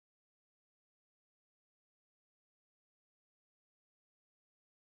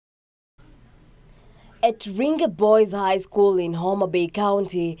At Ringa Boys High School in Homabay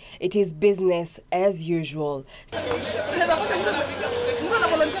County, it is business as usual.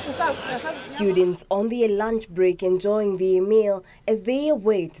 Students on their lunch break enjoying their meal as they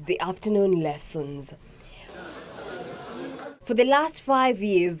await the afternoon lessons. For the last 5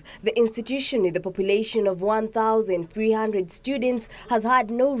 years, the institution with a population of 1,300 students has had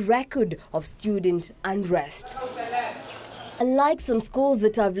no record of student unrest. Unlike some schools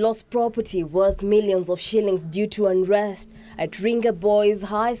that have lost property worth millions of shillings due to unrest, at Ringa Boys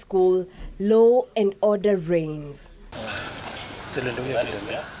High School, law and order reigns.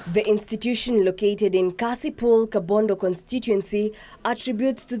 The institution, located in Kasipul Kabondo Constituency,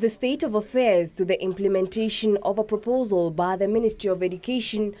 attributes to the state of affairs to the implementation of a proposal by the Ministry of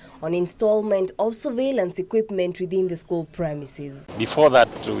Education on installment of surveillance equipment within the school premises. Before that,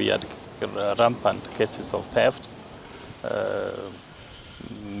 we had rampant cases of theft,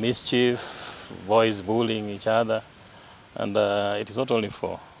 mischief, boys bullying each other, and it was not only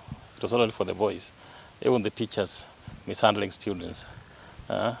for the boys, even the teachers mishandling students,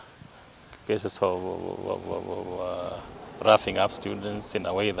 cases of roughing up students in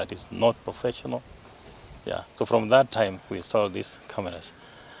a way that is not professional. Yeah, so from that time we installed these cameras.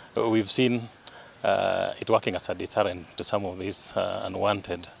 We've seen it working as a deterrent to some of these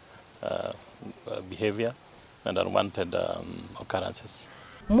unwanted behavior and unwanted occurrences.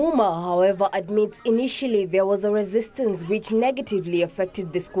 Muma, however, admits initially there was a resistance which negatively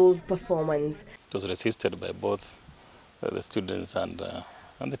affected the school's performance. It was resisted by both the students and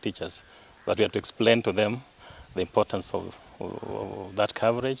the teachers, but we had to explain to them the importance of that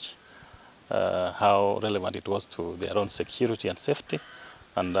coverage, how relevant it was to their own security and safety,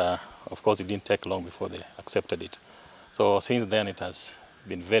 and of course it didn't take long before they accepted it. So since then it has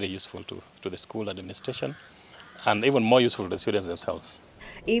been very useful to the school administration, and even more useful to the students themselves.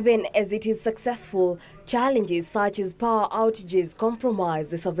 Even as it is successful, challenges such as power outages compromise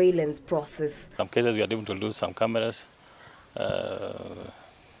the surveillance process. In some cases we are able to lose some cameras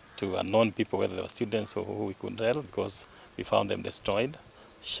to unknown people, whether they were students or who we couldn't tell, because we found them destroyed,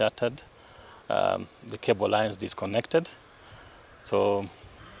 shattered, the cable lines disconnected. So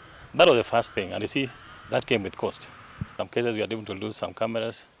that was the first thing, and you see, that came with cost. In some cases we are able to lose some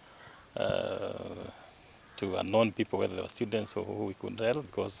cameras to unknown people, whether they were students or who we couldn't tell,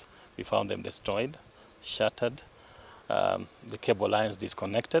 because we found them destroyed, shattered, the cable lines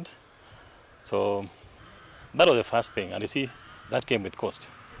disconnected. So that was the first thing, and you see, that came with cost.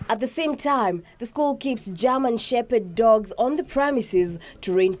 At the same time, the school keeps German Shepherd dogs on the premises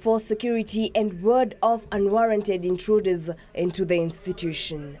to reinforce security and ward off unwarranted intruders into the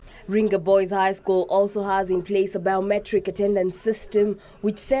institution. Ringa Boys High School also has in place a biometric attendance system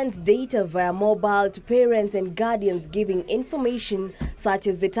which sends data via mobile to parents and guardians, giving information such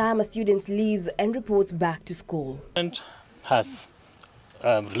as the time a student leaves and reports back to school. Parent has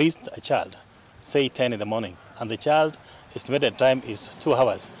released a child, say 10 in the morning, and the child estimated time is 2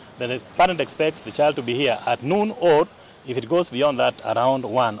 hours. Then the parent expects the child to be here at noon, or if it goes beyond that, around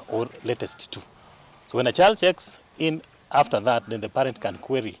 1 or latest 2. So when a child checks in after that, then the parent can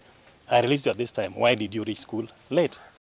query, I released you at this time, why did you reach school late?